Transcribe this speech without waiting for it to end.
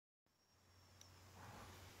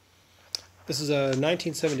This is a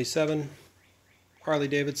 1977 Harley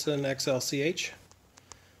Davidson XLCH,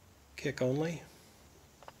 kick only.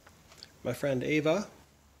 My friend Ava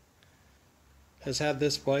has had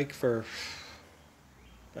this bike for,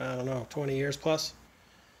 I don't know, 20 years plus.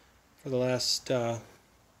 For the last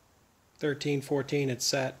 13, 14 it's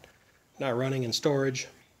sat not running in storage,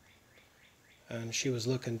 and she was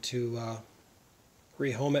looking to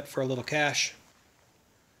rehome it for a little cash.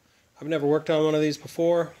 I've never worked on one of these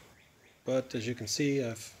before, but as you can see,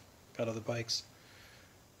 I've got other bikes.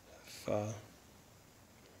 I've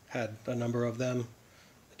had a number of them.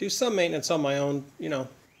 I do some maintenance on my own. You know,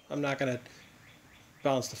 I'm not going to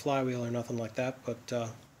balance the flywheel or nothing like that,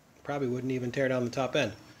 but probably wouldn't even tear down the top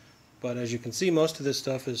end. But as you can see, most of this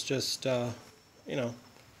stuff is just, you know,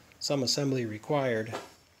 some assembly required.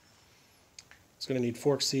 It's going to need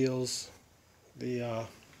fork seals, the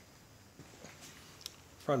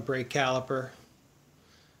front brake caliper.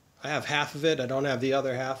 I have half of it. I don't have the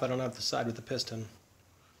other half. I don't have the side with the piston.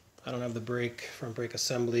 I don't have the front brake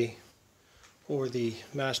assembly or the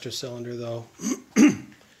master cylinder though.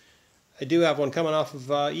 I do have one coming off of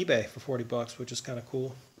eBay for 40 bucks, which is kind of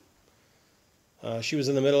cool. She was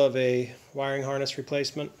in the middle of a wiring harness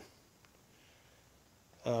replacement.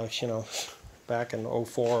 You know, back in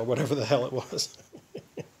 04 or whatever the hell it was.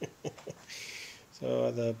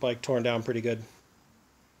 So the bike torn down pretty good.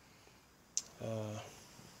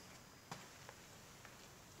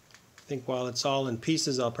 I think while it's all in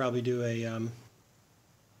pieces, I'll probably do a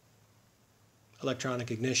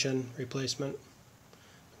electronic ignition replacement.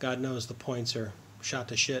 God knows the points are shot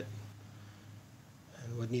to shit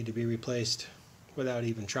and would need to be replaced without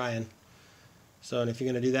even trying. So, and if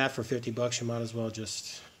you're going to do that for 50 bucks, you might as well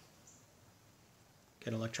just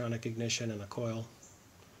get electronic ignition and a coil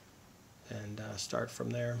and start from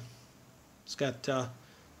there. It's got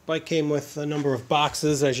bike came with a number of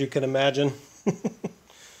boxes, as you can imagine.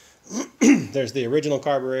 There's the original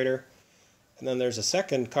carburetor, and then there's a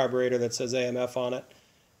second carburetor that says AMF on it.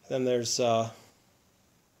 Then there's an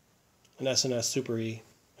S&S Super E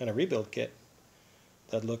and a rebuild kit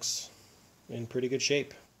that looks in pretty good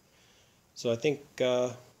shape. So I think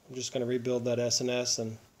I'm just going to rebuild that S&S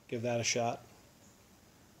and give that a shot.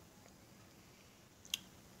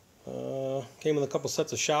 Came with a couple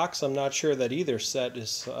sets of shocks. I'm not sure that either set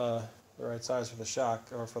is the right size for the shock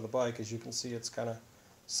or for the bike. As you can see, it's kind of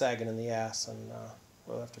sagging in the ass, and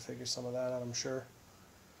we'll have to figure some of that out, I'm sure.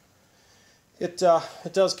 It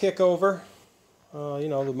does kick over. You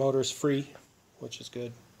know, the motor's free, which is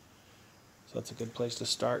good. So that's a good place to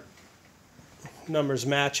start. Numbers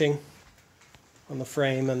matching on the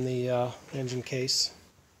frame and the engine case.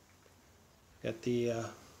 Got the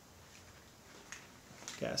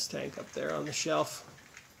gas tank up there on the shelf,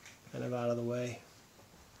 kind of out of the way.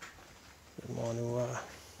 Didn't want to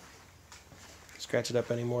scratch it up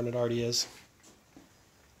any more than it already is.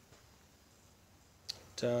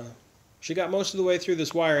 But, she got most of the way through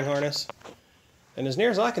this wiring harness, and as near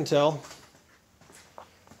as I can tell,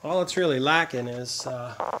 all it's really lacking is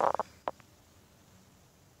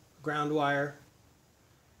ground wire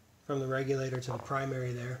from the regulator to the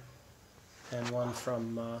primary there, and one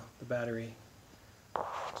from the battery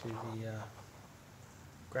to the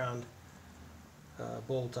ground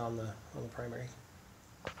bolt on the primary.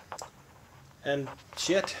 And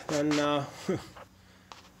shit, then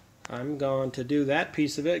I'm going to do that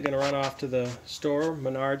piece of it. Going to run off to the store.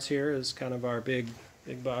 Menards here is kind of our big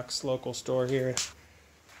box local store here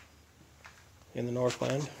in the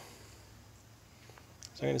Northland.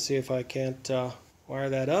 So I'm going to see if I can't wire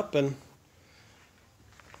that up, and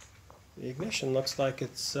the ignition looks like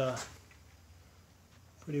it's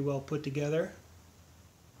pretty well put together.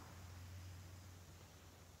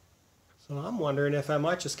 So I'm wondering if I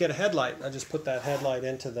might just get a headlight. I just put that headlight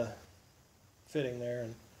into the fitting there,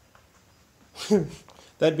 and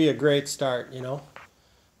that'd be a great start, you know.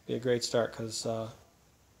 Be a great start, because the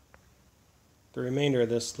remainder of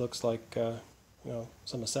this looks like you know,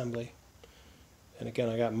 some assembly. And again,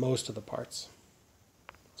 I got most of the parts.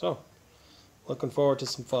 So, looking forward to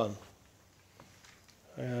some fun.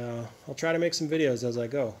 I'll try to make some videos as I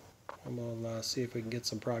go, and we'll see if we can get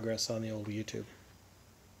some progress on the old YouTube.